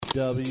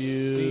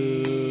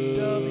WDW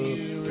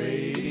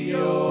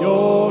Radio,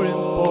 your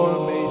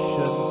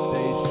information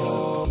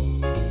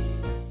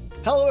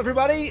station. Hello,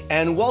 everybody,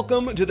 and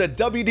welcome to the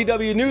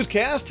WDW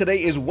NewsCast.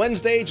 Today is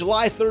Wednesday,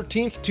 July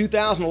 13th,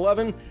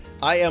 2011.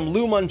 I am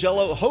Lou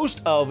Mongello,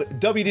 host of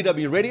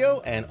WDW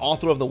Radio and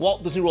author of the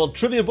Walt Disney World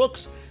Trivia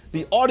Books,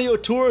 the audio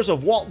tours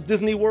of Walt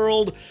Disney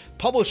World,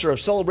 publisher of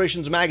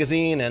Celebrations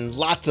Magazine, and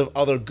lots of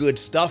other good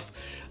stuff.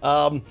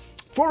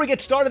 Before we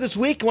get started this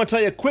week, I want to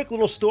tell you a quick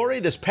little story.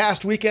 This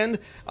past weekend,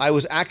 I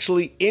was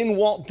actually in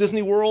Walt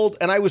Disney World,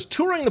 and I was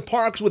touring the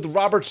parks with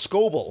Robert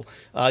Scoble.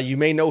 You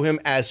may know him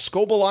as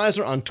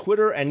Scobleizer on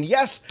Twitter, and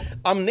yes,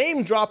 I'm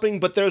name dropping,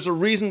 but there's a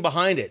reason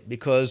behind it,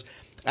 because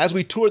as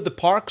we toured the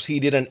parks, he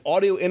did an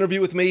audio interview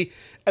with me,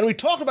 and we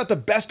talked about the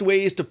best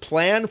ways to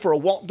plan for a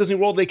Walt Disney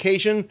World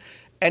vacation.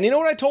 And you know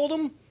what I told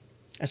him?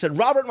 I said,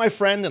 Robert, my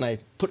friend, and I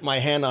put my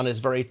hand on his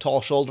very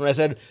tall shoulder, and I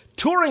said,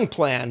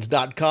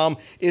 touringplans.com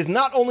is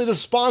not only the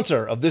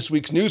sponsor of this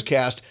week's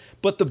newscast,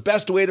 but the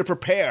best way to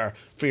prepare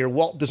for your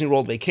Walt Disney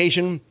World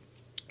vacation.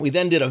 We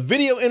then did a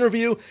video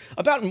interview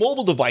about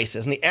mobile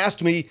devices, and he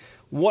asked me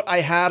what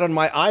I had on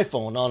my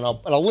iPhone, and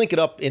I'll link it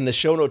up in the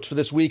show notes for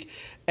this week.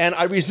 And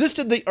I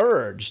resisted the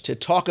urge to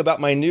talk about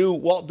my new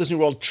Walt Disney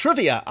World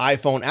Trivia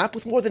iPhone app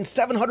with more than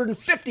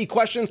 750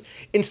 questions.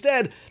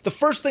 Instead, the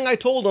first thing I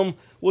told him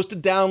was to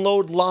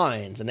download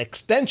Lines, an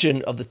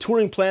extension of the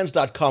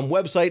touringplans.com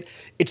website.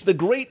 It's the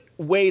great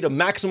way to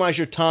maximize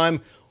your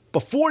time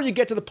before you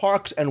get to the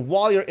parks and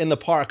while you're in the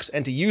parks,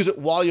 and to use it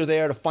while you're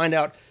there to find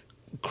out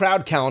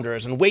crowd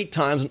calendars and wait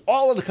times and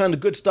all of the kind of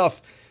good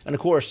stuff. And of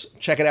course,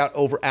 check it out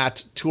over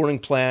at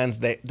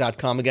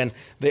touringplans.com. Again,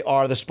 they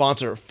are the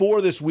sponsor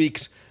for this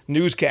week's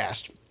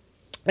newscast.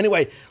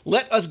 Anyway,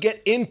 let us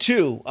get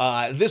into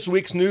this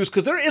week's news,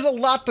 because there is a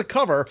lot to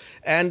cover.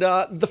 And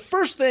the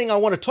first thing I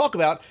want to talk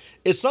about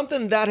is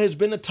something that has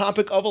been the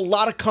topic of a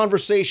lot of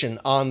conversation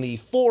on the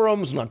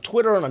forums and on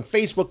Twitter and on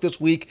Facebook this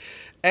week.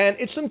 And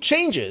it's some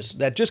changes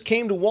that just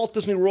came to Walt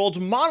Disney World's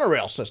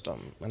monorail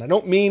system. And I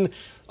don't mean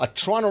a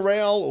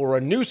Monorail or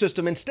a new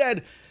system.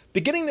 Instead,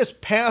 beginning this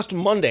past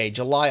Monday,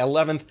 July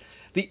 11th,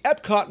 the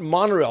Epcot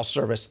monorail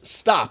service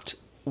stopped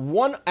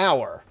 1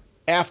 hour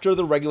after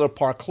the regular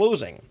park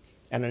closing.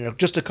 And in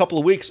just a couple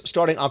of weeks,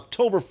 starting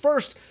October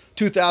 1st,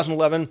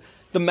 2011,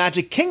 the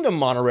Magic Kingdom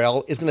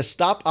monorail is going to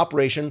stop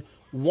operation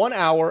 1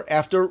 hour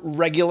after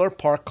regular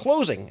park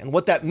closing. And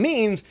what that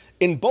means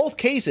in both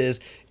cases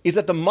is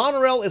that the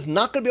monorail is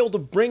not going to be able to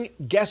bring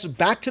guests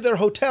back to their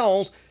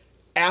hotels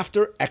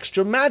after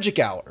extra magic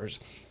hours.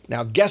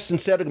 Now, guests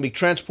instead are going to be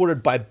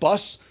transported by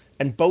bus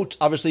and boats,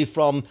 obviously,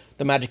 from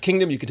the Magic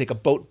Kingdom. You can take a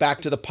boat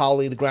back to the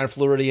Poly, the Grand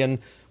Floridian,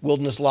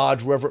 Wilderness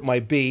Lodge, wherever it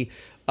might be.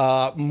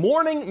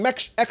 Morning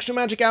extra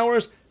magic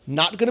hours,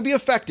 not going to be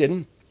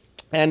affected.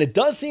 And it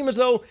does seem as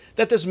though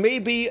that this may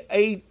be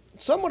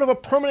somewhat of a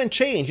permanent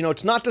change. You know,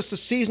 it's not just a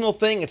seasonal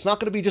thing. It's not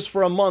going to be just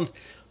for a month.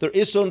 There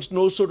is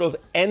no sort of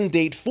end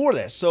date for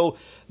this. So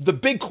the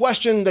big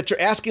question that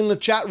you're asking in the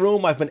chat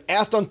room, I've been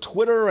asked on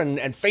Twitter and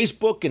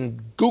Facebook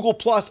and Google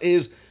Plus,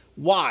 is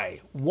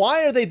why?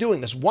 Why are they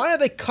doing this? Why are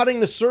they cutting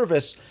the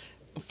service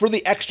for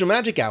the extra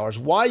magic hours?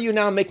 Why are you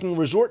now making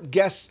resort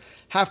guests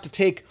have to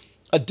take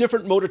a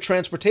different mode of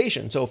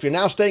transportation? So if you're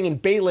now staying in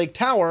Bay Lake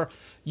Tower,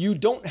 you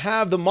don't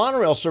have the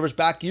monorail service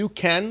back. You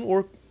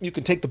can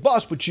take the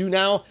bus, but you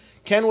now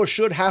can or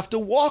should have to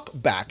walk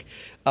back.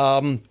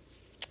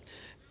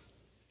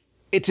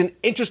 It's an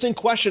interesting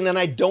question, and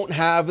I don't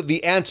have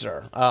the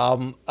answer.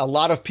 A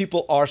lot of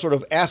people are sort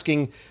of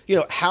asking,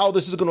 how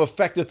this is going to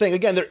affect the thing.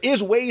 Again, there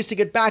is ways to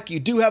get back. You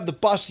do have the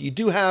bus. You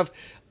do have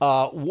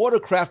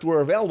watercraft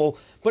where available,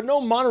 but no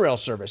monorail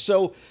service.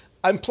 So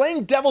I'm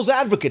playing devil's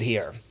advocate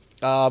here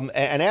and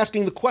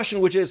asking the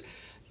question, which is,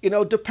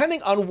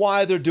 depending on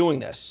why they're doing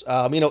this,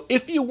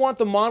 if you want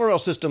the monorail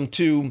system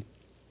to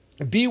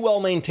be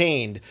well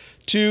maintained,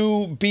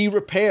 to be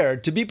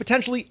repaired, to be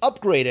potentially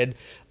upgraded,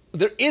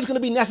 there is going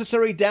to be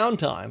necessary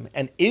downtime.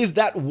 And is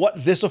that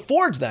what this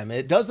affords them?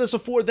 Does this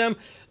afford them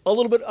a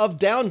little bit of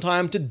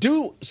downtime to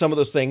do some of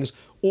those things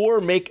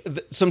or make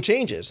some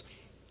changes?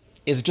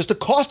 Is it just a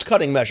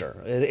cost-cutting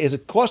measure? Is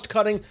it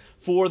cost-cutting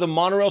for the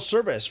monorail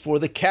service, for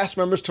the cast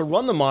members to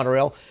run the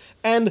monorail?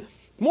 And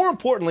more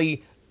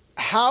importantly,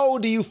 how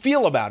do you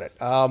feel about it?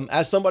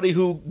 As somebody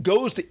who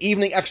goes to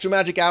evening extra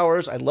magic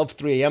hours, I love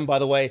 3 a.m., by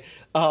the way,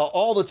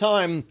 all the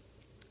time.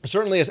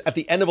 Certainly, as at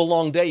the end of a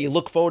long day, you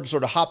look forward to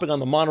sort of hopping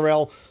on the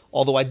monorail,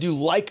 although I do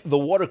like the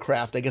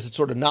watercraft. I guess it's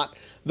sort of not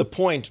the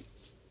point.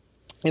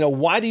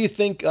 Why do you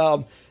think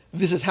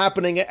this is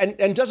happening,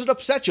 and does it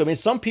upset you? I mean,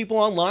 some people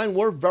online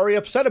were very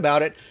upset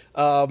about it,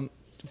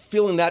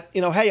 feeling that,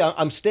 hey,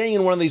 I'm staying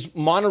in one of these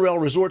monorail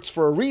resorts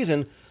for a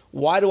reason.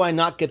 Why do I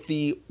not get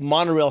the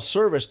monorail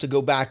service to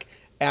go back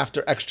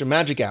after extra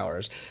magic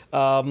hours?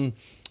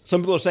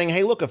 Some people are saying,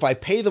 hey, look, if I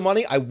pay the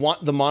money, I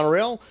want the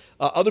monorail.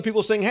 Other people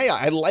are saying, hey,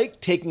 I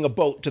like taking a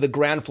boat to the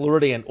Grand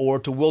Floridian or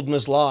to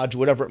Wilderness Lodge,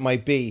 whatever it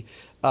might be.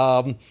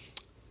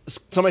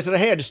 Somebody said,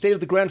 hey, I just stayed at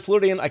the Grand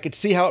Floridian. I could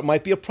see how it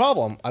might be a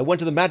problem. I went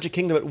to the Magic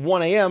Kingdom at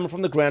 1 a.m.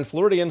 from the Grand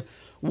Floridian.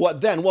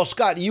 what then? Well,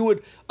 Scott, you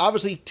would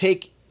obviously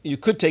you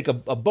could take a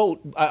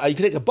boat, you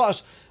could take a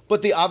bus,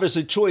 but the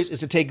obviously choice is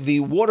to take the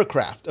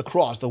watercraft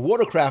across. The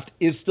watercraft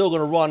is still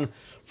going to run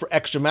for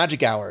extra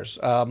magic hours.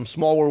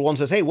 Small World One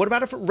says, hey, what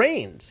about if it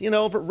rains?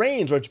 If it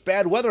rains or it's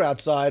bad weather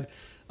outside,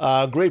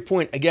 great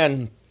point.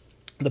 Again,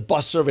 the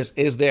bus service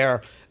is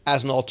there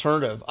as an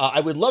alternative.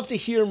 I would love to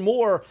hear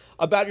more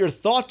about your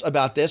thoughts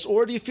about this,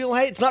 or do you feel,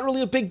 hey, it's not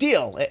really a big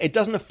deal? It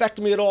doesn't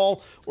affect me at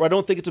all, or I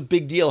don't think it's a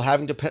big deal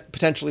having to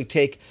potentially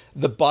take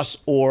the bus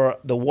or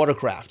the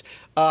watercraft.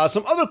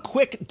 Some other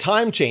quick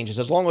time changes,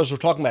 as long as we're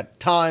talking about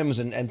times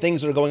and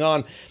things that are going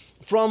on.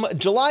 From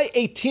July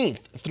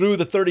 18th through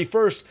the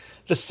 31st,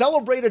 the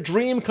Celebrate a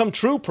Dream Come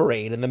True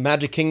parade in the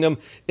Magic Kingdom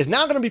is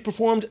now going to be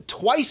performed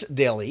twice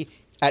daily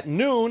at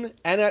noon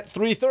and at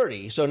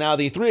 3:30. So now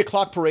the 3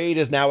 o'clock parade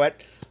is now at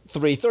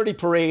 3:30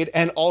 parade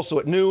and also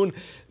at noon.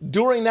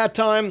 During that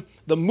time,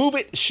 the Move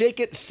It, Shake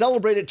It,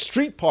 Celebrate It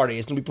street party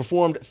is going to be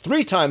performed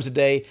 3 times a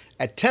day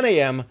at 10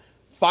 a.m.,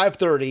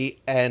 5:30,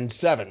 and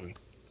 7.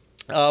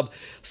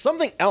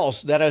 Something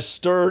else that has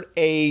stirred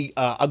a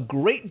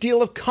great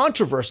deal of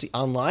controversy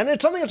online, and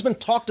it's something that's been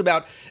talked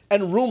about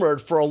and rumored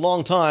for a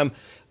long time,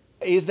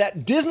 is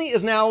that Disney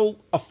is now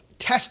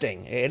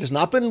testing. It has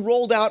not been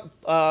rolled out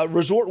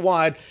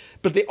resort-wide,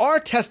 but they are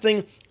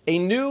testing a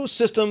new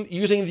system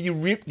using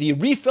the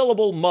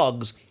refillable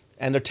mugs,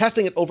 and they're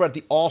testing it over at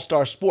the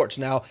All-Star Sports.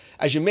 Now,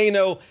 as you may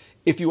know,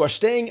 if you are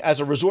staying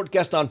as a resort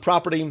guest on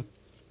property,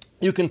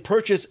 you can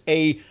purchase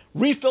a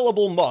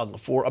refillable mug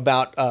for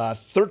about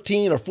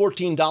 $13 or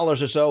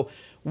 $14 or so,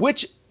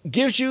 which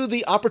gives you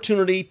the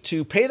opportunity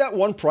to pay that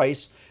one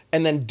price,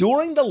 and then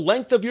during the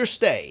length of your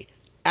stay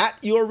at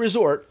your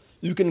resort,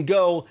 you can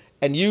go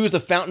and use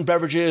the fountain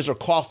beverages or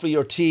coffee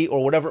or tea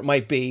or whatever it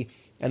might be,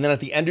 and then at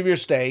the end of your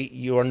stay,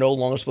 you are no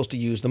longer supposed to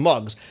use the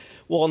mugs.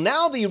 Well,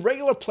 now the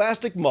regular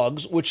plastic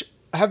mugs, which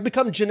have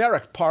become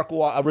generic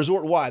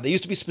resort-wide, they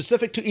used to be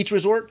specific to each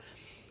resort,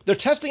 they're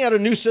testing out a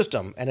new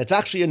system, and it's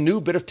actually a new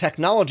bit of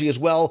technology as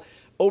well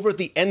over at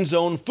the End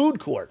Zone food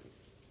court.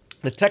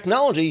 The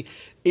technology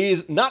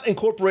is not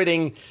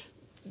incorporating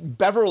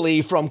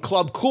Beverly from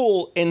Club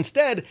Cool.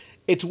 Instead,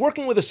 it's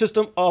working with a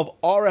system of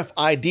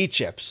RFID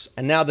chips.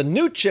 And now the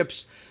new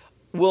chips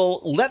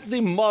will let the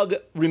mug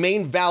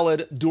remain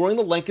valid during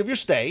the length of your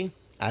stay,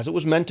 as it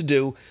was meant to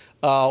do,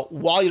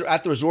 while you're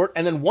at the resort.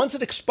 And then once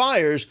it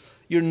expires,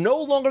 you're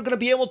no longer going to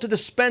be able to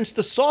dispense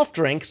the soft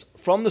drinks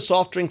from the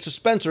soft drink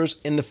dispensers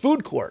in the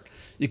food court.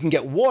 You can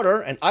get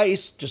water and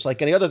ice, just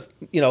like any other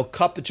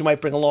cup that you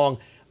might bring along,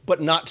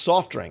 but not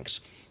soft drinks.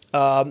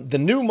 The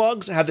new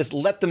mugs have this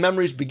 "Let the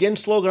Memories Begin"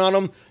 slogan on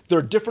them.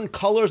 They're different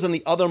colors than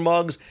the other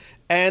mugs.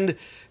 And,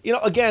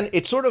 again,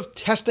 it's sort of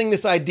testing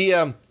this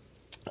idea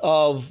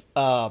of,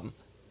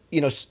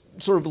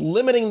 sort of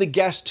limiting the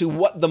guest to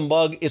what the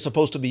mug is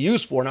supposed to be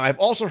used for. Now, I've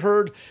also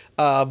heard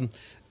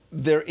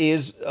there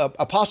is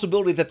a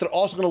possibility that they're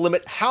also going to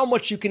limit how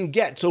much you can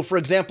get. So, for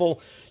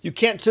example, you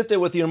can't sit there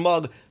with your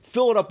mug,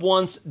 fill it up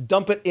once,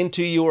 dump it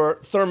into your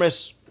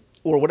thermos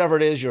or whatever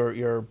it is,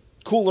 your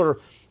cooler,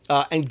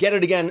 and get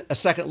it again a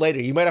second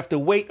later. You might have to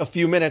wait a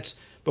few minutes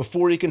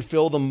before you can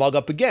fill the mug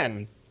up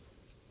again.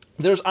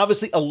 There's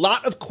obviously a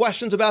lot of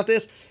questions about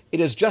this. It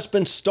has just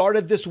been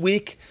started this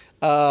week.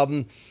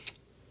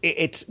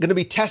 It's going to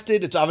be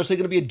tested. It's obviously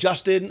going to be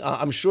adjusted.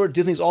 I'm sure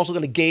Disney's also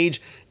going to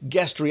gauge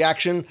guest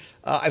reaction.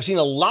 I've seen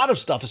a lot of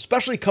stuff,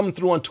 especially coming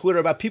through on Twitter,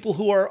 about people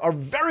who are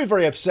very,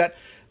 very upset,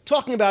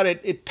 talking about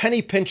it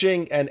penny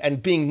pinching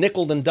and being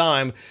nickeled and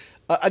dimed.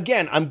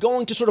 Again, I'm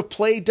going to sort of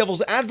play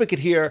devil's advocate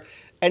here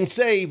and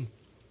say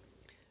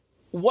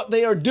what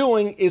they are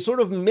doing is sort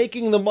of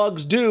making the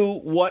mugs do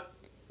what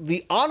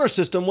the honor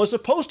system was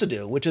supposed to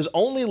do, which is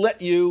only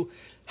let you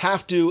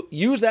have to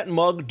use that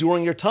mug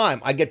during your time.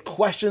 I get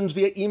questions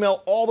via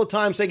email all the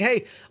time saying,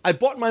 hey, I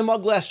bought my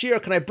mug last year.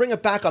 Can I bring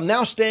it back? I'm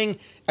now staying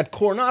at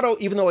Coronado,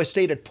 even though I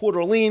stayed at Port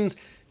Orleans.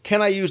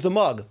 Can I use the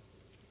mug?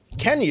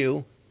 Can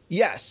you?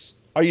 Yes.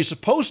 Are you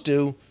supposed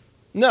to?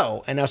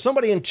 No. And now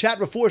somebody in chat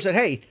before said,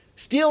 hey,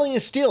 stealing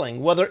is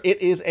stealing, whether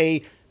it is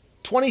a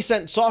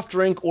 20-cent soft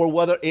drink or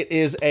whether it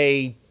is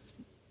a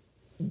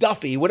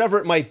Duffy, whatever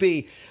it might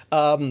be.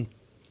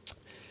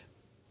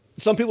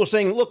 Some people are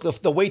saying, look,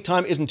 the wait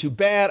time isn't too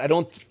bad. I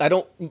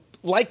don't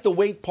like the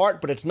wait part,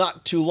 but it's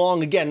not too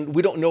long. Again,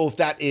 we don't know if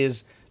that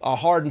is a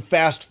hard and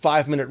fast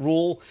 5-minute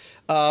rule.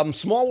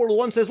 Small World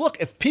One says, look,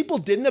 if people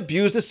didn't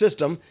abuse the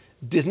system,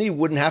 Disney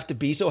wouldn't have to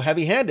be so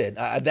heavy-handed.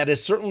 That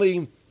is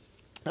certainly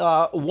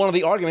one of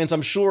the arguments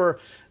I'm sure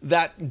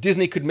that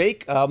Disney could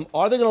make. Are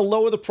they going to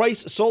lower the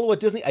price solo at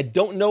Disney? I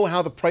don't know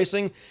how the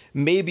pricing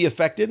may be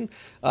affected.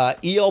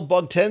 EL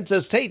Bug 10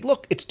 says, hey,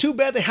 look, it's too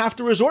bad they have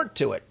to resort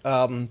to it.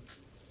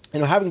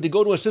 Having to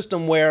go to a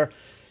system where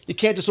you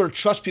can't just sort of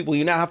trust people.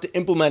 You now have to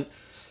implement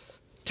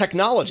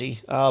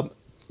technology, at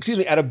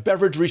a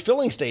beverage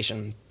refilling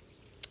station.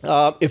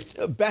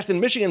 If Beth in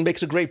Michigan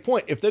makes a great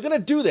point. If they're going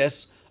to do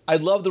this, I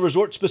love the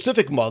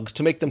resort-specific mugs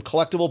to make them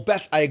collectible.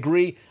 Beth, I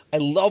agree. I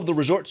love the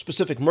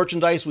resort-specific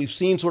merchandise. We've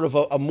seen sort of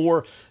a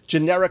more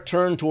generic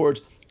turn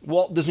towards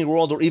Walt Disney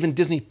World or even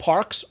Disney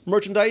Parks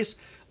merchandise.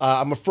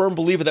 I'm a firm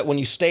believer that when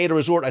you stay at a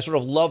resort, I sort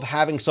of love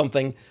having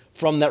something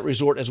from that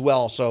resort as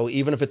well. So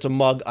even if it's a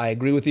mug, I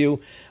agree with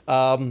you.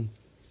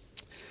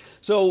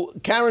 So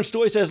Karen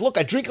Stoy says, look,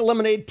 I drink a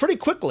lemonade pretty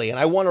quickly and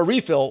I want a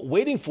refill.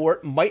 Waiting for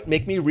it might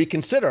make me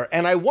reconsider.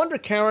 And I wonder,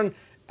 Karen,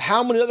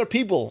 how many other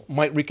people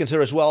might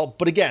reconsider as well.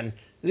 But again,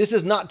 this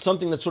is not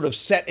something that's sort of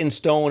set in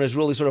stone, is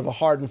really sort of a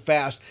hard and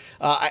fast.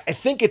 I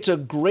think it's a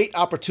great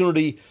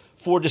opportunity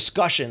for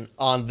discussion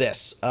on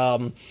this.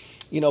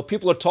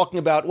 People are talking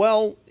about,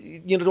 well,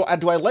 do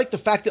I like the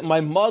fact that my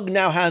mug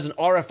now has an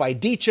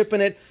RFID chip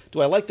in it?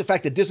 Do I like the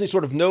fact that Disney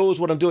sort of knows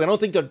what I'm doing? I don't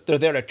think they're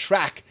there to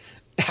track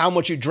how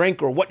much you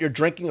drink or what you're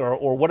drinking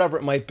or whatever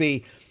it might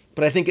be.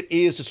 But I think it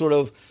is to sort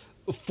of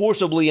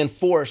forcibly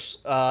enforce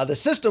the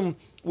system,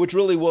 which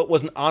really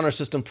was an honor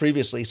system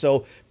previously.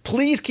 So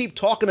please keep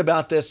talking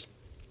about this,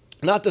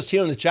 not just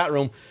here in the chat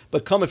room,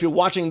 but come if you're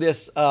watching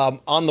this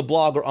on the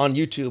blog or on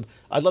YouTube.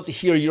 I'd love to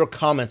hear your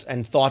comments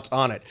and thoughts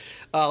on it.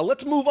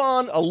 Let's move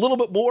on a little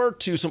bit more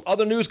to some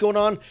other news going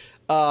on.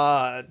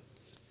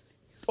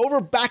 Over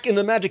back in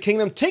the Magic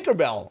Kingdom,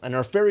 Tinkerbell and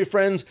her fairy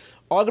friends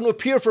are going to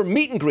appear for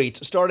meet and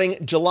greets starting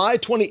July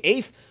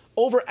 28th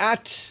over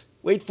at,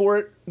 wait for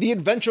it, the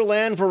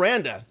Adventureland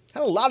Veranda.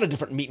 Had a lot of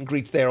different meet and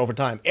greets there over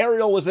time.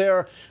 Ariel was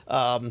there.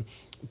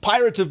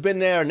 Pirates have been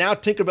there. Now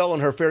Tinkerbell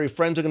and her fairy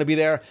friends are going to be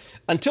there.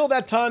 Until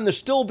that time, they'll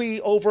still be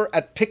over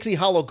at Pixie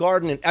Hollow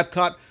Garden in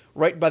Epcot,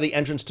 right by the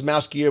entrance to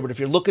Mouse Gear. But if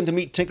you're looking to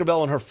meet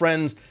Tinkerbell and her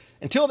friends,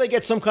 until they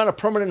get some kind of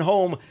permanent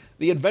home,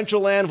 the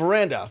Adventureland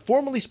Veranda,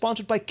 formerly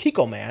sponsored by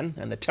Kiko Man,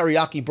 and the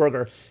teriyaki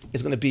burger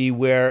is going to be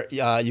where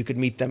you could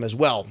meet them as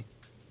well.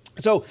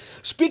 So,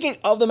 speaking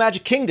of the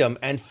Magic Kingdom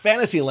and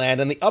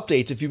Fantasyland and the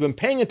updates, if you've been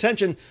paying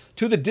attention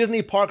to the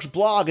Disney Parks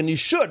blog, and you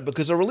should,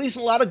 because they're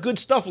releasing a lot of good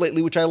stuff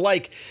lately, which I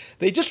like,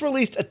 they just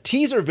released a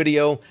teaser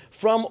video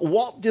from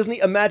Walt Disney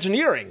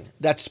Imagineering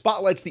that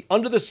spotlights the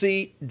Under the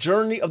Sea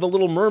Journey of the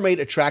Little Mermaid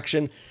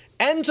attraction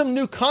and some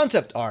new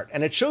concept art.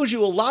 And it shows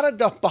you a lot of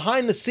stuff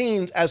behind the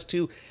scenes as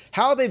to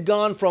how they've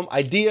gone from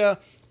idea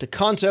to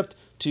concept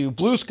to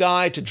blue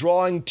sky to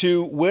drawing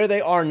to where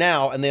they are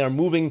now, and they are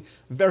moving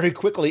very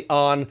quickly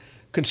on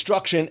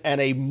construction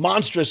and a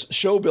monstrous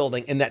show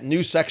building in that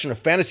new section of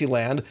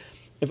Fantasyland.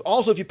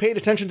 If you paid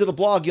attention to the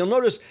blog, you'll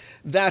notice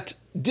that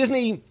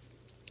Disney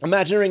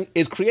Imagineering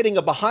is creating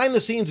a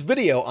behind-the-scenes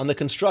video on the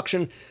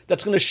construction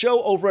that's going to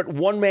show over at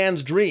One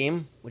Man's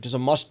Dream, which is a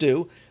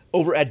must-do,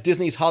 over at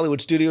Disney's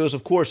Hollywood Studios.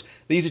 Of course,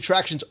 these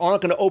attractions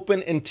aren't going to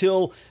open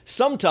until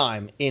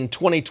sometime in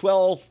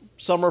 2012.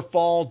 Summer,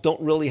 fall, don't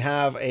really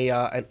have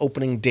an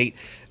opening date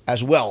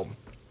as well.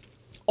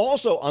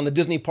 Also on the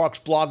Disney Parks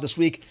blog this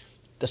week,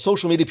 the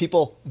social media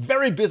people,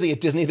 very busy at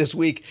Disney this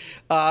week,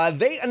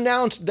 they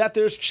announced that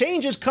there's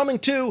changes coming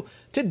to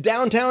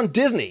Downtown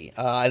Disney.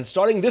 And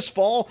starting this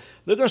fall,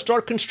 they're going to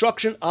start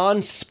construction on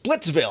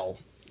Splitsville.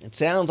 It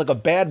sounds like a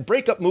bad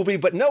breakup movie,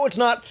 but no, it's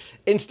not.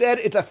 Instead,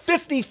 it's a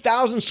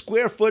 50,000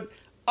 square foot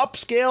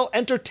upscale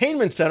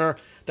entertainment center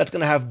that's going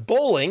to have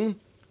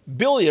bowling,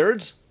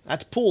 billiards,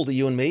 that's pool to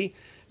you and me,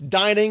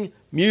 dining,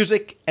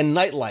 music, and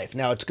nightlife.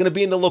 Now, it's going to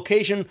be in the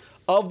location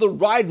of the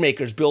Ride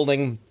Makers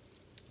building,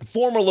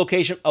 former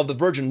location of the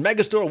Virgin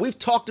Megastore. We've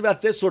talked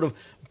about this, sort of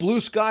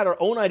blue sky, our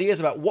own ideas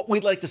about what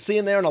we'd like to see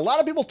in there. And a lot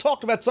of people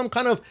talked about some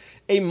kind of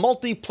a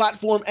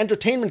multi-platform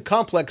entertainment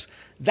complex.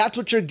 That's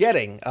what you're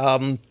getting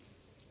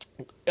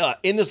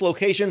in this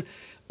location.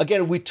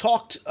 Again, we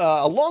talked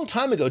a long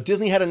time ago,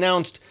 Disney had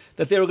announced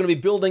that they were going to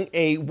be building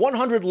a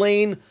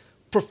 100-lane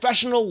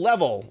professional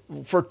level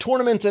for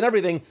tournaments and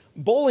everything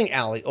bowling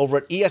alley over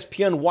at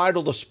ESPN Wide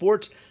World of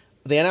Sports.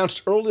 They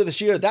announced earlier this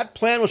year that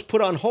plan was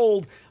put on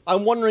hold.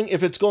 I'm wondering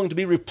if it's going to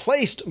be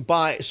replaced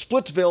by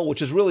Splitsville,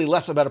 which is really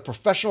less about a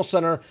professional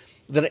center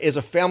than it is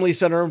a family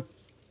center.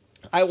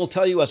 I will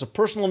tell you as a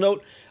personal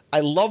note,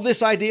 I love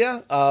this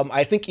idea.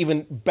 I think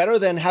even better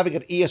than having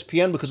it at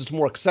ESPN because it's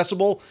more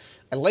accessible.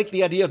 I like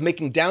the idea of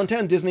making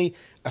Downtown Disney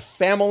a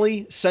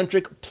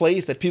family-centric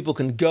place that people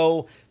can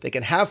go, they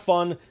can have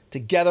fun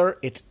together.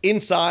 It's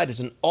inside, it's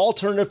an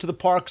alternative to the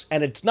parks,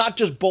 and it's not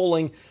just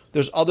bowling.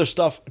 There's other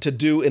stuff to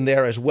do in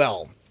there as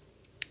well.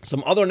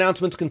 Some other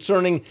announcements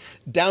concerning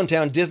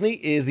Downtown Disney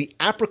is the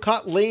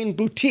Apricot Lane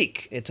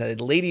Boutique. It's a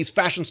ladies'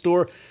 fashion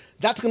store.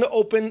 That's going to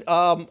open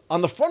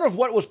on the front of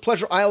what was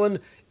Pleasure Island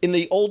in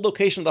the old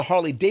location of the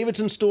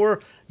Harley-Davidson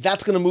store.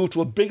 That's going to move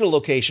to a bigger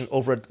location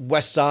over at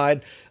West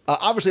Side.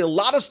 Obviously, a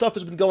lot of stuff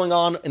has been going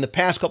on in the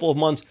past couple of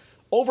months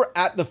over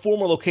at the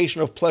former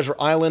location of Pleasure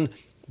Island.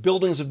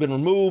 Buildings have been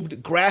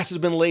removed, grass has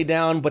been laid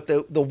down, but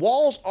the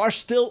walls are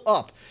still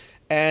up.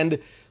 And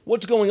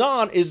what's going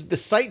on is the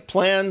site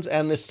plans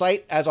and the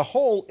site as a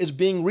whole is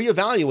being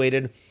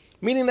reevaluated,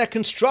 meaning that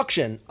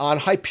construction on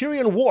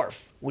Hyperion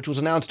Wharf, which was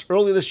announced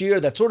earlier this year,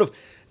 that sort of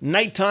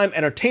nighttime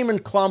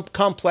entertainment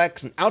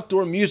complex and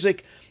outdoor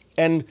music,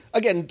 and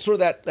again, sort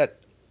of that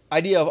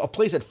idea of a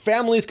place that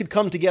families could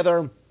come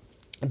together,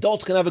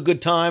 adults can have a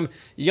good time,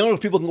 younger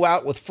people can go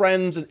out with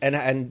friends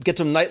and get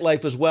some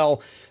nightlife as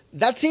well.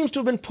 that seems to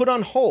have been put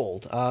on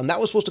hold. That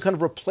was supposed to kind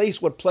of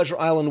replace what Pleasure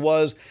Island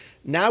was.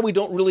 Now we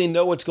don't really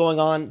know what's going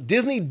on.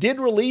 Disney did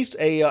release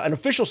an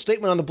official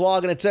statement on the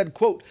blog, and it said,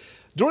 quote,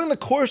 "During the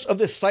course of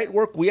this site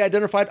work, we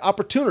identified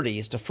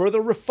opportunities to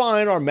further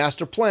refine our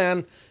master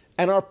plan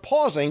and are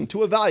pausing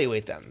to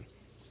evaluate them."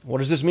 What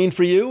does this mean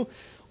for you?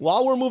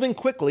 While we're moving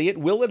quickly, it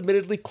will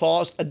admittedly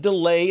cause a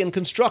delay in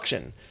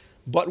construction,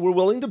 but we're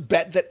willing to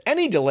bet that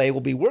any delay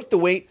will be worth the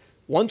wait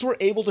once we're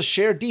able to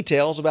share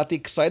details about the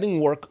exciting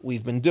work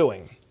we've been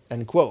doing,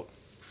 end quote.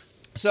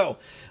 So,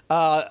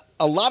 a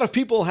lot of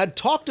people had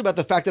talked about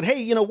the fact that, hey,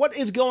 you know, what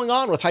is going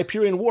on with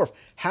Hyperion Wharf?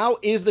 How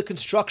is the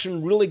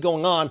construction really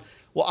going on?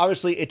 Well,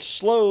 obviously, it's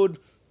slowed,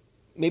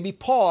 maybe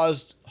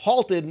paused,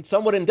 halted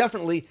somewhat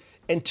indefinitely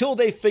until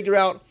they figure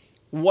out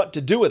what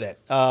to do with it.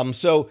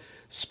 So,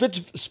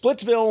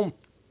 Splitsville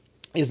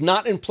is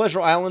not in Pleasure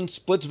Island.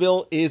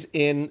 Splitsville is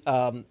in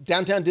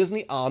downtown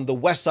Disney on the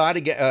west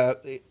side,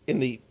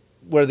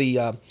 where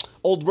the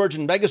old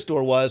Virgin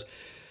Megastore was.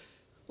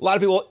 A lot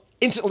of people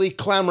instantly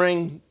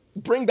clamoring,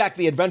 bring back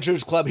the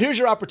Adventurers Club. Here's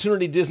your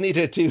opportunity, Disney,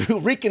 to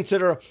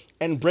reconsider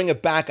and bring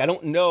it back. I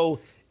don't know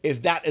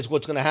if that is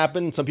what's going to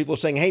happen. Some people are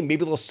saying, hey,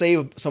 maybe they'll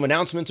save some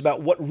announcements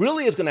about what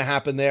really is going to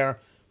happen there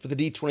for the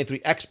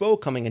D23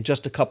 Expo coming in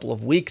just a couple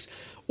of weeks.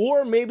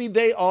 Or maybe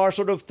they are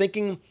sort of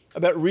thinking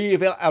about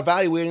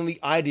re-evaluating the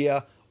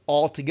idea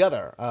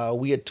altogether.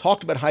 We had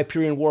talked about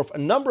Hyperion Wharf a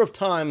number of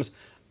times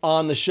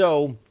on the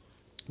show,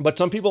 but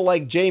some people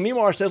like Jay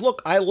Mimar says,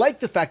 look, I like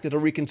the fact that they're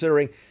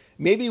reconsidering.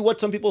 Maybe what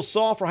some people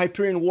saw for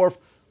Hyperion Wharf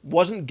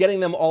wasn't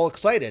getting them all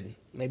excited.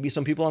 Maybe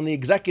some people on the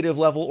executive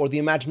level or the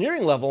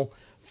Imagineering level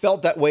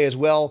felt that way as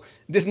well.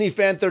 Disney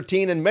Fan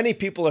 13 and many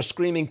people are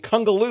screaming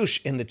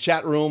Kungaloosh in the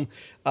chat room.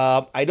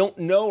 I don't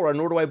know, or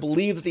nor do I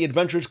believe that the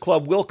Adventurers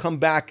Club will come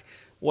back.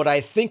 What I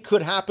think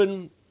could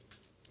happen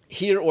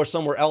here or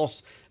somewhere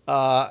else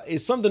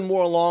is something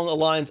more along the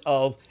lines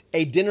of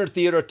a dinner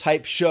theater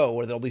type show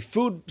where there'll be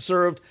food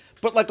served,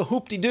 but like a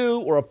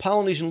Hoop-de-Doo or a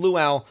Polynesian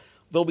Luau,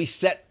 there'll be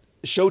set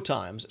show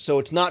times. So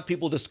it's not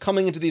people just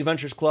coming into the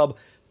Adventurers Club,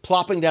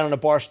 plopping down on a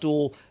bar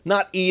stool,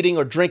 not eating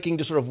or drinking,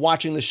 just sort of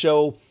watching the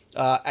show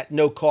at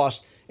no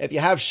cost. If you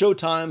have show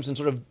times and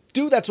sort of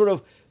do that sort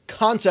of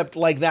concept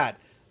like that,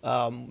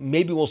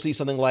 maybe we'll see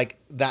something like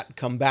that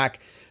come back.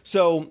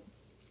 So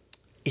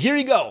here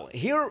you go.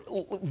 Here,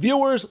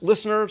 viewers,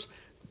 listeners,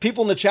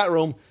 people in the chat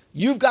room,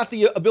 you've got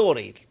the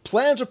ability.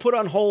 Plans are put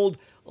on hold.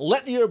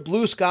 Let your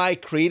blue sky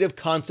creative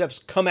concepts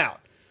come out.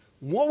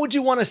 What would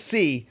you want to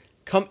see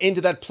come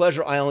into that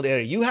Pleasure Island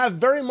area? You have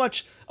very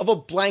much of a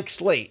blank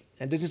slate.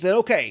 And Disney said,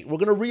 okay, we're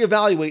going to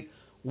reevaluate.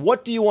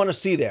 What do you want to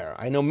see there?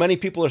 I know many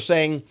people are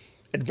saying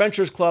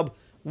Adventurers Club.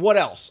 What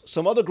else?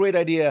 Some other great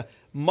idea,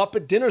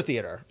 Muppet Dinner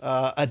Theater,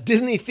 a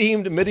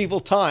Disney-themed medieval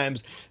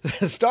times.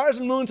 Stars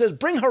and Moon says,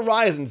 bring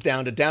Horizons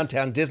down to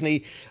downtown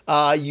Disney.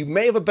 You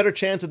may have a better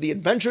chance of the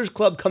Adventurers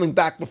Club coming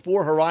back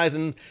before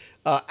Horizon.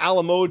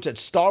 Alamode's at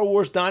Star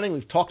Wars Dining.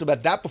 We've talked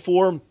about that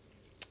before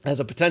as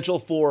a potential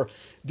for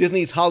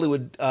Disney's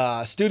Hollywood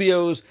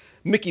Studios.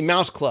 Mickey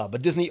Mouse Club, a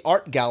Disney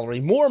art gallery,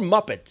 more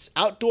Muppets,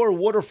 outdoor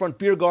waterfront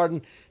beer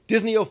garden,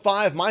 Disney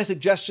 05. My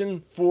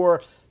suggestion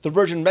for the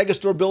Virgin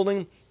Megastore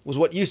building was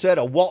what you said,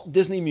 a Walt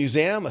Disney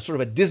Museum, a sort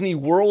of a Disney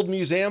World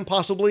Museum,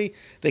 possibly,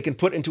 they can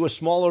put into a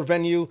smaller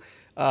venue.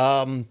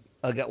 A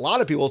lot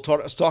of people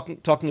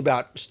talking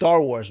about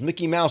Star Wars,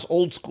 Mickey Mouse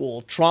Old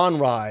School, Tron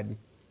Ride.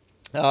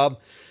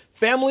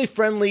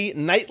 Family-friendly,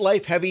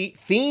 nightlife-heavy,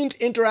 themed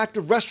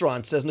interactive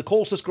restaurant, says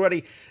Nicole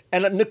Ciscaretti.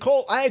 And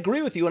Nicole, I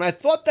agree with you, and I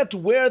thought that's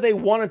where they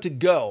wanted to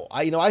go.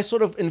 I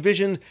sort of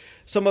envisioned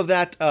some of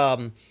that,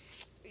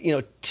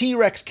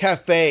 T-Rex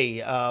Cafe,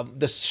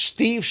 the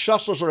Steve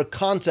Schussler sort of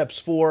concepts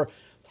for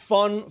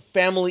fun,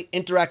 family,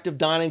 interactive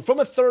dining from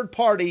a third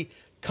party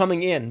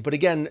coming in. But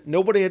again,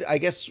 nobody had, I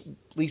guess, at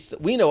least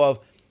that we know of,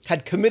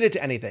 had committed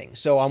to anything.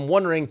 So I'm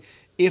wondering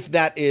if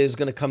that is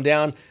going to come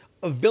down.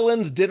 A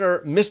Villains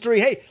Dinner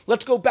Mystery. Hey,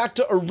 let's go back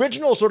to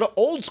original sort of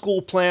old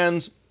school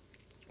plans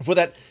for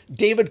that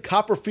David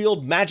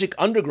Copperfield Magic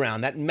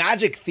Underground, that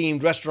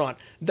magic-themed restaurant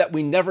that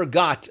we never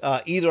got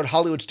either at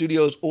Hollywood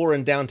Studios or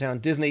in downtown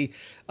Disney.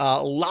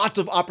 Lots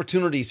of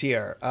opportunities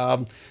here.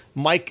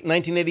 Mike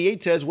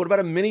 1988 says, what about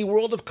a mini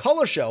World of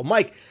Color show?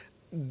 Mike,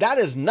 that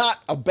is not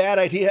a bad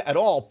idea at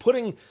all.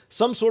 Putting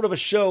some sort of a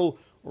show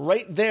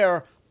right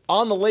there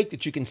on the lake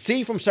that you can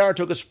see from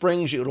Saratoga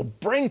Springs. It'll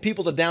bring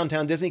people to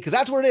downtown Disney, because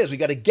that's where it is. We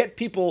got to get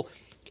people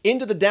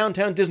into the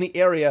downtown Disney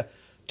area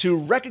to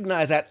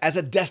recognize that as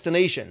a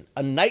destination,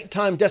 a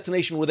nighttime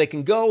destination where they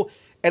can go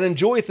and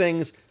enjoy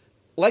things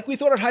like we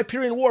thought at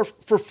Hyperion Wharf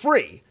for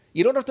free.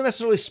 You don't have to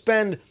necessarily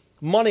spend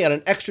money on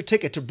an extra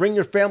ticket to bring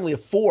your family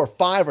of 4,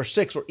 5, or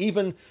 6, or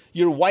even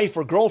your wife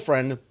or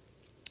girlfriend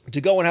to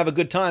go and have a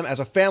good time as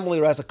a family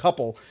or as a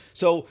couple.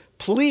 So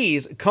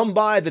please come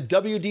by the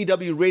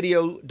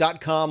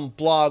WDWRadio.com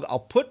blog. I'll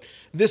put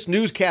this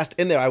newscast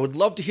in there. I would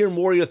love to hear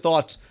more of your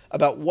thoughts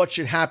about what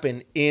should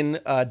happen in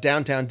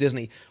downtown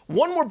Disney.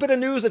 One more bit of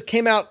news that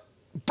came out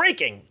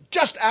breaking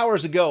just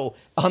hours ago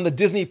on the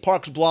Disney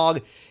Parks blog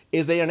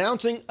is they are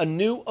announcing a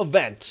new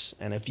event.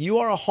 And if you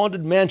are a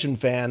Haunted Mansion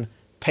fan,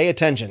 pay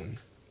attention,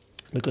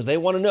 because they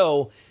want to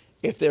know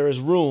if there is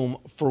room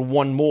for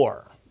one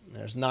more.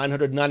 There's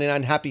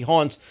 999 happy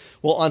haunts.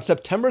 Well, on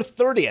September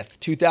 30th,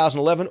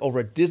 2011, over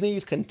at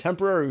Disney's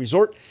Contemporary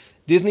Resort,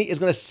 Disney is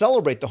going to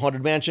celebrate the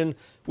Haunted Mansion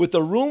with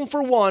the Room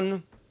for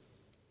One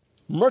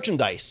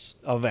merchandise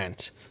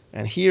event.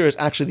 And here is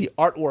actually the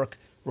artwork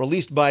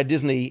released by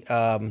Disney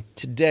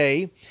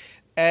today.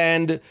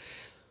 And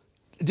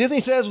Disney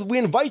says, we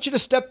invite you to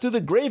step through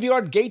the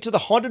graveyard gates of the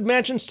Haunted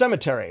Mansion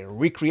Cemetery,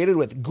 recreated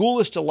with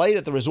ghoulish delight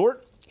at the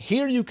resort.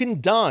 Here you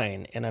can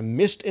dine in a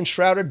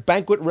mist-enshrouded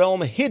banquet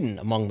realm hidden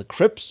among the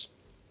crypts.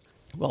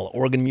 While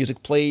organ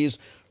music plays,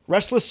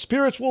 restless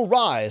spirits will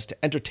rise to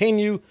entertain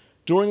you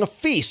during a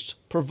feast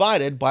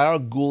provided by our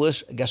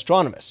ghoulish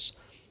gastronomists.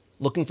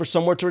 Looking for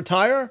somewhere to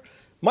retire?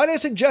 Might I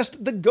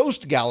suggest the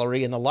Ghost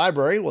Gallery in the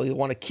library, where you'll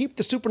want to keep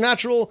the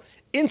supernatural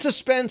in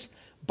suspense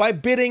by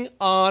bidding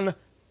on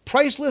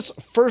priceless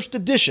first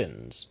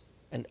editions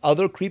and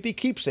other creepy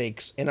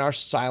keepsakes in our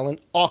silent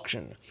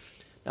auction.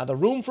 Now, the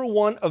Room for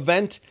One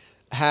event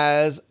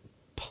has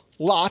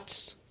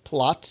plots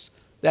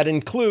that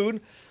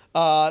include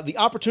the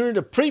opportunity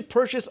to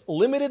pre-purchase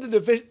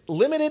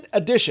limited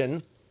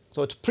edition,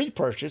 so it's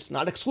pre-purchase,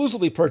 not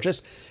exclusively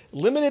purchase,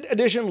 limited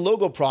edition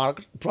logo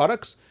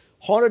products,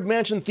 Haunted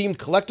Mansion-themed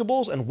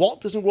collectibles, and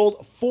Walt Disney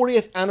World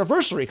 40th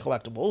Anniversary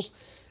collectibles,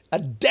 a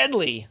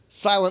deadly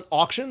silent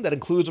auction that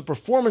includes a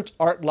performance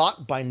art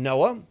lot by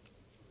Noah,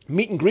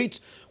 meet and greets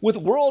with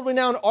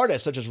world-renowned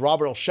artists such as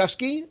Robert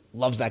Olszewski,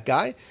 loves that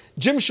guy,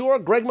 Jim Shore,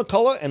 Greg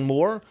McCullough, and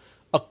more,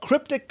 a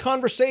cryptic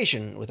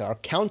conversation with our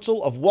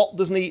Council of Walt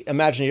Disney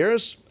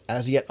Imagineers,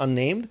 as yet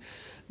unnamed,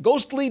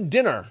 ghostly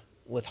dinner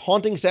with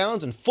haunting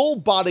sounds and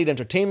full-bodied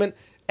entertainment,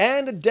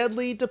 and a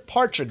deadly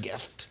departure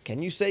gift.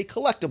 Can you say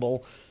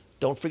collectible?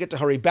 Don't forget to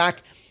hurry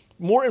back.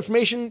 More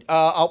information,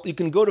 you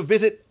can go to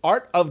visit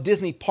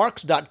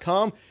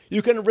artofdisneyparks.com.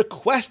 You can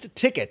request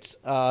tickets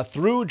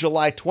through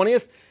July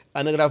 20th,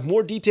 and they're going to have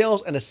more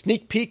details and a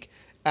sneak peek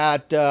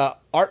at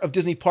Art of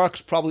Disney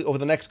Parks probably over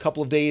the next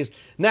couple of days.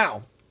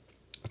 Now,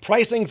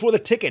 pricing for the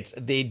tickets,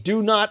 they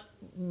do not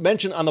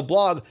mention on the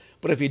blog,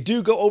 but if you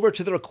do go over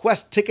to the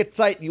request ticket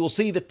site, you will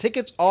see the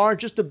tickets are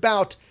just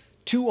about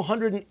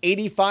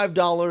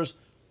 $285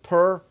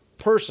 per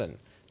person.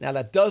 Now,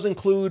 that does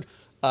include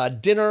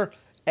dinner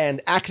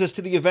and access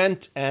to the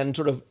event and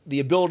sort of the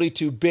ability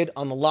to bid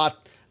on the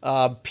lot.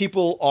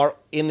 People are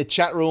in the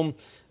chat room.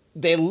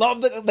 They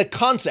love the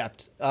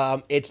concept.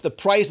 It's the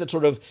price that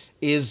sort of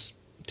is,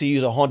 to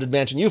use a Haunted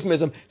Mansion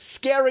euphemism,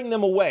 scaring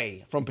them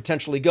away from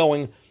potentially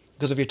going.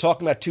 Because if you're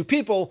talking about two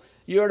people,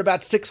 you're at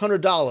about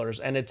 $600,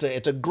 and it's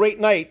a great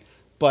night,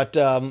 but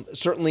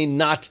certainly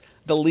not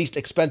the least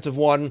expensive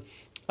one.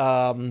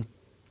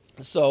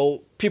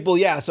 So people,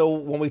 so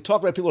when we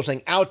talk about people are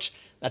saying, ouch,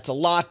 that's a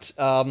lot.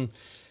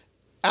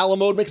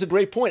 Alamode makes a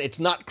great point. It's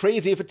not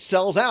crazy if it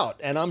sells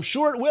out, and I'm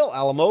sure it will,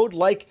 Alamode,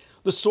 like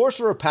the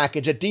Sorcerer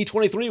package at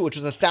D23, which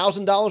was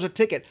 $1,000 a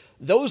ticket.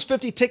 Those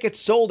 50 tickets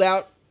sold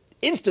out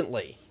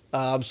instantly.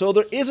 So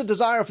there is a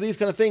desire for these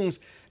kind of things,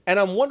 and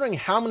I'm wondering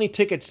how many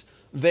tickets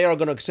they are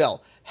going to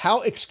sell.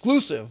 How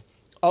exclusive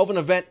of an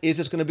event is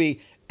this going to be,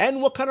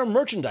 and what kind of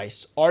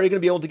merchandise are you going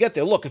to be able to get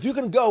there? Look, if you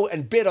can go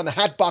and bid on the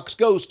Hatbox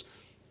Ghost,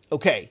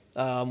 okay,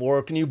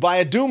 or can you buy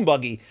a Doom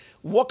Buggy?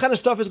 What kind of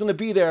stuff is going to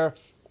be there,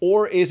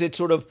 or is it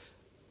sort of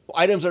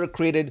items that are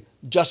created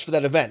just for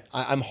that event?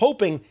 I'm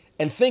hoping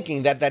and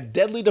thinking that that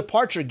deadly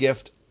departure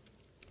gift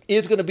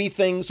is going to be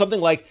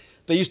something like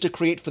they used to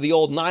create for the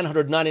old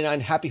 999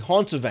 Happy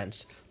Haunts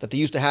events that they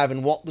used to have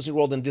in Walt Disney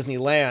World and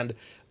Disneyland.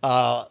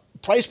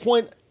 Price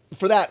point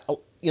for that,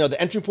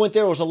 the entry point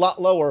there was a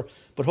lot lower,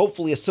 but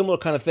hopefully a similar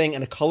kind of thing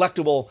and a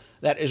collectible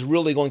that is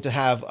really going to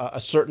have a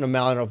certain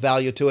amount of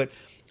value to it.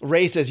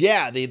 Ray says,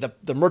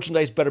 the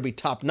merchandise better be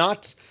top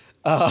notch.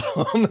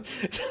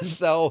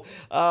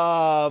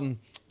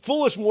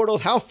 Foolish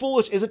mortals, how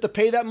foolish is it to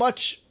pay that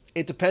much?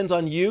 It depends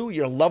on you,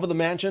 your love of the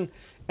mansion,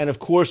 and of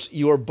course,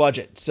 your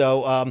budget.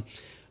 So,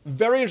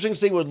 very interesting to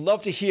see. Would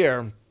love to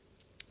hear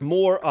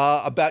more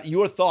about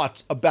your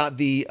thoughts about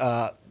the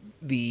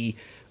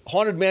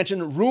Haunted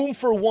Mansion Room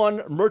for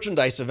One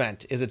merchandise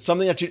event. Is it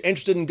something that you're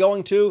interested in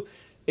going to?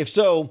 If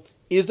so,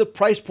 is the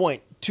price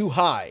point too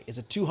high? Is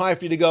it too high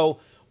for you to go?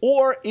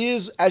 Or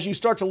is, as you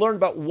start to learn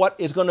about what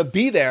is going to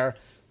be there,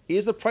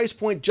 is the price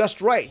point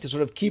just right to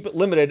sort of keep it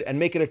limited and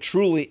make it a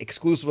truly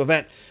exclusive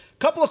event?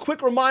 Couple of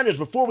quick reminders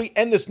before we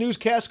end this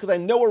newscast, because I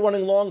know we're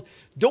running long.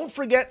 Don't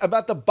forget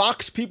about the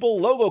Box People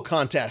logo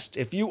contest.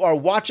 If you are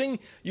watching,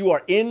 you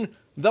are in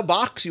the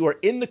box, you are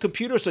in the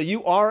computer, so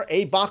you are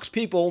a Box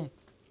People.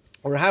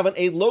 We're having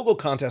a logo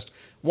contest.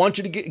 Want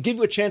you to give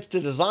you a chance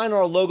to design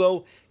our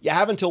logo. You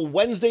have until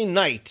Wednesday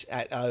night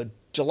at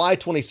July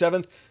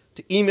 27th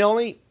to email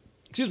me,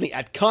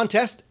 at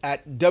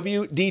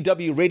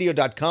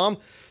contest@wdwradio.com.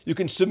 You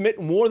can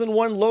submit more than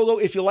one logo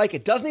if you like.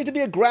 It does need to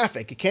be a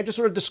graphic. You can't just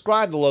sort of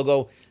describe the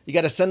logo. You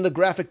got to send the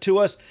graphic to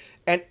us.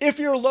 And if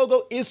your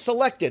logo is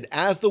selected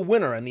as the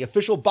winner and the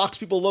official Box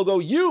People logo,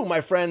 you,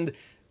 my friend,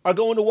 are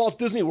going to Walt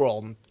Disney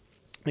World,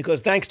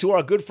 because thanks to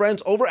our good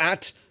friends over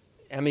at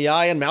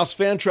MEI and Mouse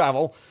Fan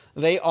Travel,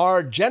 they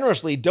are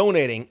generously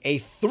donating a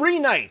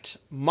 3-night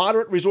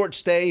moderate resort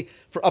stay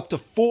for up to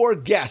 4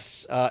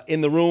 guests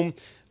in the room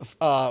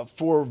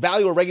for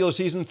value of regular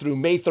season through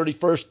May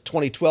 31st,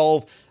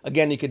 2012.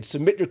 Again, you can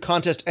submit your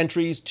contest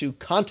entries to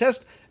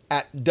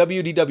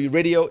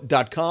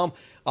contest@wdwradio.com.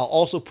 I'll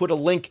also put a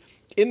link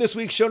in this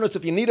week's show notes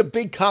if you need a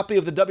big copy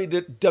of the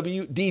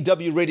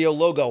WDW Radio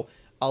logo.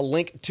 I'll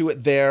link to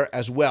it there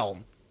as well.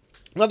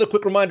 Another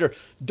quick reminder,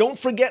 don't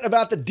forget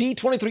about the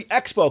D23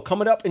 Expo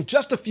coming up in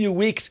just a few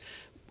weeks.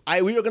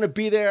 We are going to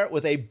be there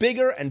with a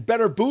bigger and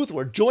better booth.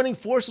 We're joining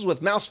forces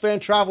with Mouse Fan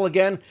Travel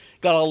again.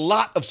 Got a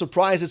lot of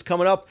surprises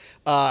coming up.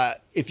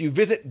 If you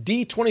visit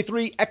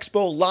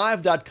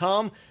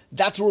d23expolive.com,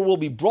 that's where we'll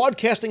be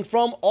broadcasting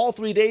from all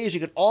 3 days. You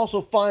can also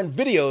find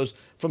videos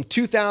from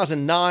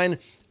 2009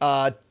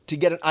 to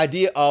get an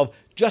idea of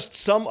just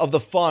some of the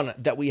fun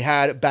that we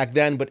had back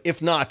then. But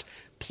if not,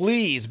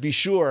 please be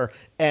sure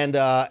and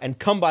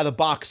come by the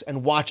box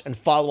and watch and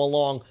follow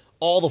along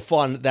all the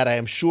fun that I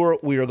am sure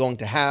we are going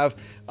to have.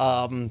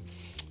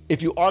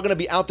 If you are going to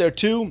be out there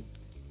too,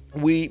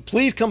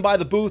 please come by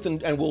the booth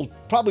and we'll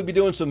probably be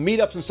doing some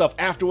meetups and stuff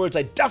afterwards.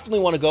 I definitely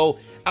want to go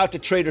out to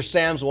Trader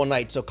Sam's one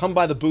night, so come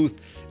by the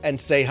booth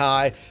and say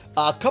hi.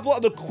 A couple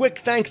other quick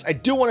thanks. I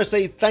do want to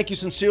say thank you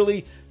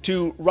sincerely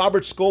to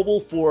Robert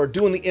Scoble for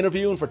doing the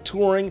interview and for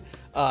touring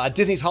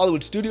Disney's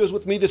Hollywood Studios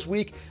with me this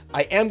week.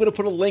 I am going to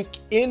put a link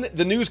in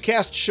the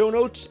newscast show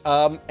notes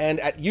and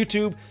at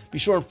YouTube. Be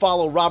sure and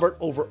follow Robert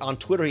over on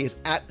Twitter. He is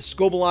at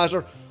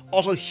Scobalizer.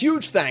 Also,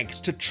 huge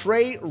thanks to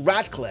Trey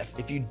Ratcliffe.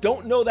 If you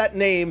don't know that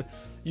name,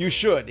 you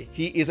should.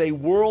 He is a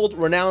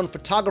world-renowned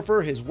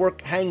photographer. His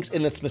work hangs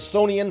in the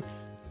Smithsonian.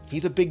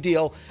 He's a big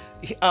deal.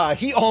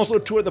 He also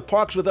toured the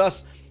parks with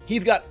us.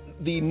 He's got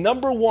the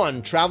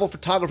 #1 travel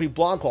photography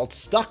blog called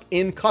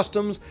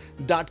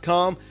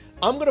StuckInCustoms.com.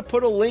 I'm going to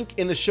put a link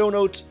in the show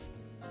notes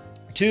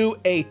to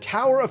a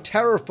Tower of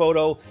Terror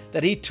photo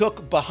that he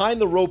took behind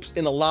the ropes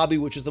in the lobby,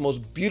 which is the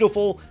most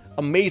beautiful,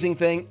 amazing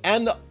thing,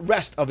 and the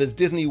rest of his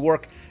Disney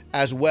work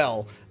as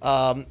well.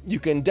 You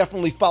can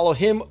definitely follow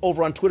him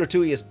over on Twitter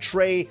too. He is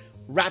Trey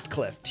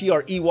Ratcliffe,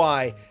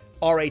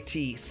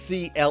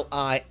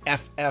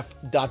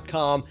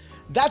 TreyRatcliff.com.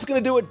 That's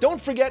going to do it.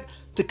 Don't forget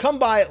to come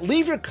by,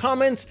 leave your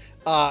comments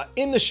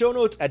in the show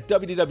notes at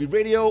WDW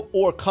Radio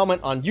or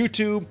comment on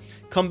YouTube.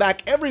 Come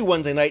back every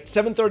Wednesday night,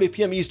 7:30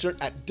 p.m. Eastern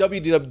at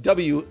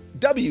WDW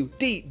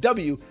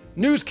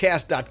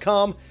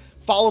NewsCast.com.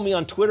 Follow me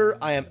on Twitter.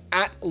 I am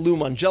at Lou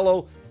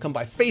Mongello. Come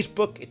by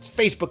Facebook. It's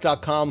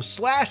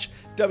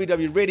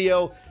facebook.com/WDW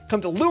Radio.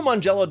 Come to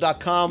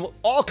LouMongello.com.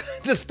 All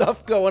kinds of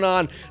stuff going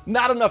on.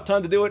 Not enough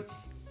time to do it.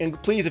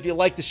 And please, if you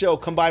like the show,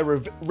 come by,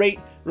 rate,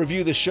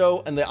 review the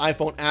show and the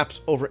iPhone apps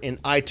over in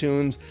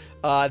iTunes.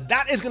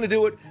 That is going to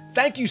do it.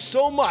 Thank you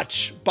so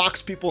much,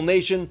 Box People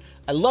Nation.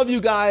 I love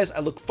you guys. I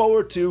look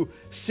forward to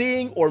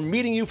seeing or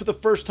meeting you for the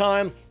first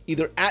time,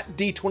 either at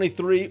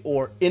D23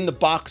 or in the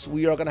box.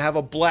 We are going to have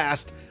a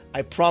blast,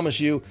 I promise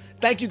you.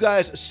 Thank you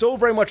guys so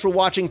very much for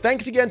watching.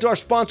 Thanks again to our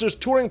sponsors,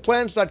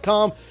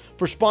 touringplans.com,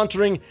 for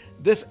sponsoring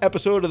this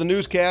episode of the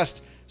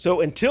newscast.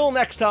 So until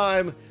next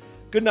time,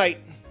 good night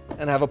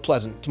and have a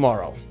pleasant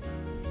tomorrow.